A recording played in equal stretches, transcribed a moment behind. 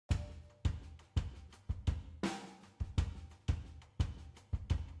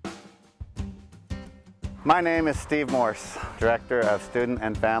My name is Steve Morse, Director of Student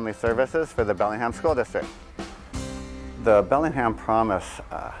and Family Services for the Bellingham School District. The Bellingham Promise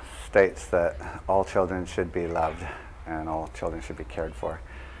states that all children should be loved and all children should be cared for.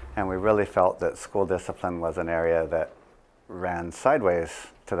 And we really felt that school discipline was an area that ran sideways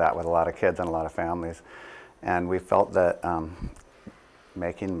to that with a lot of kids and a lot of families. And we felt that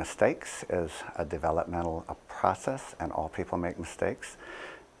making mistakes is a developmental process, and all people make mistakes.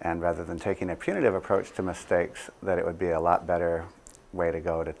 And rather than taking a punitive approach to mistakes, that it would be a lot better way to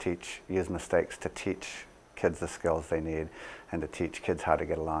go to use mistakes to teach kids the skills they need and to teach kids how to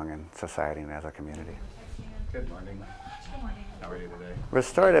get along in society and as a community. Good morning. Good morning. How are you today?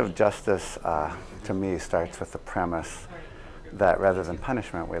 Restorative justice, to me, starts with the premise that rather than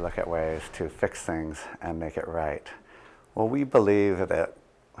punishment, we look at ways to fix things and make it right. Well, we believe that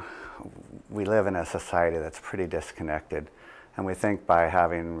we live in a society that's pretty disconnected. And we think by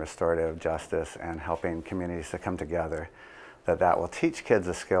having restorative justice and helping communities to come together, that will teach kids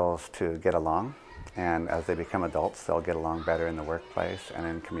the skills to get along. And as they become adults, they'll get along better in the workplace and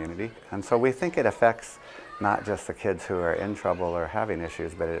in community. And so we think it affects not just the kids who are in trouble or having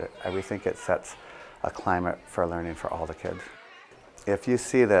issues, but we think it sets a climate for learning for all the kids. If you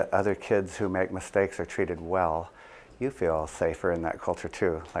see that other kids who make mistakes are treated well, you feel safer in that culture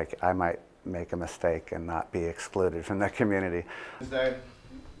too. Like, I might make a mistake and not be excluded from the community.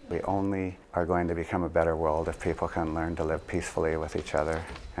 We only are going to become a better world if people can learn to live peacefully with each other.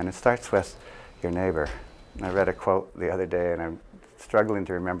 And it starts with your neighbor. I read a quote the other day, and I'm struggling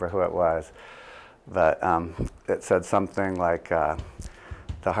to remember who it was, but it said something like, the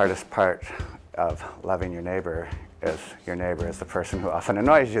hardest part of loving your neighbor is the person who often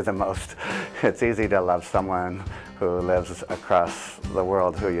annoys you the most. It's easy to love someone who lives across the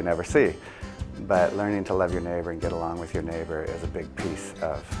world who you never see, but learning to love your neighbor and get along with your neighbor is a big piece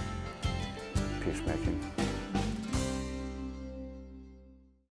of peacemaking.